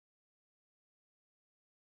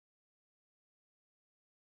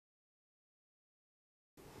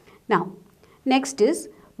Now, next is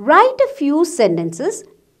write a few sentences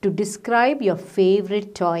to describe your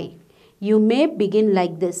favorite toy. You may begin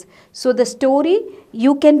like this. So, the story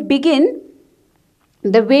you can begin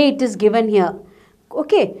the way it is given here.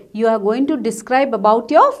 Okay, you are going to describe about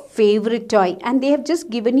your favorite toy and they have just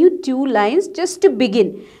given you 2 lines just to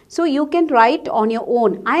begin. So, you can write on your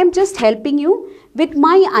own. I am just helping you with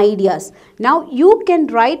my ideas. Now, you can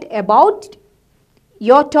write about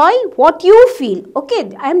your toy, what you feel.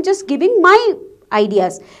 Okay, I am just giving my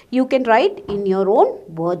ideas. You can write in your own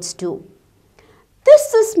words too.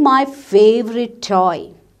 This is my favorite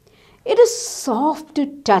toy. It is soft to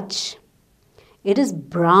touch. It is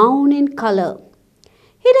brown in color.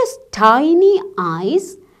 It has tiny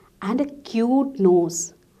eyes and a cute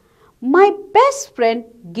nose. My best friend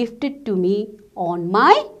gifted to me on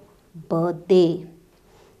my birthday.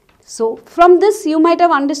 So, from this you might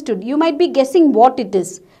have understood. You might be guessing what it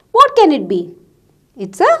is. What can it be?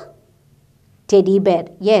 It's a teddy bear.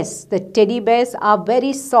 Yes, the teddy bears are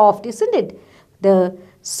very soft, isn't it? The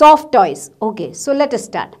soft toys. Okay, so let us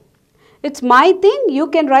start. It's my thing. You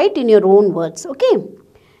can write in your own words. Okay.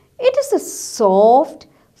 It is a soft,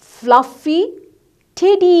 fluffy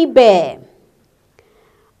teddy bear.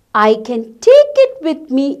 I can take it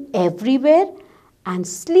with me everywhere and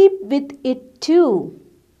sleep with it too.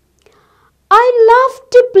 I love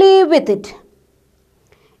to play with it.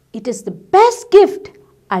 It is the best gift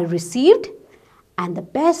I received and the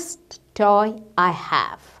best toy I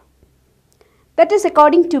have. That is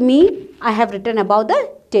according to me. I have written about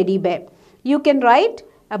the teddy bear. You can write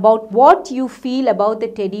about what you feel about the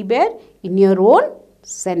teddy bear in your own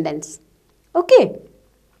sentence. Okay.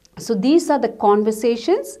 So, these are the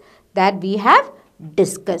conversations that we have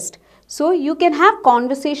discussed. So, you can have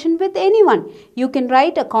conversation with anyone. You can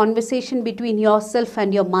write a conversation between yourself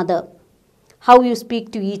and your mother. How you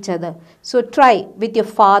speak to each other. So, try with your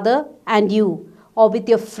father and you or with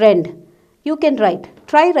your friend. You can write.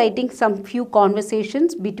 Try writing some few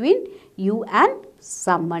conversations between you and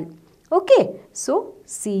someone. Okay. So,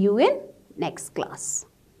 see you in next class.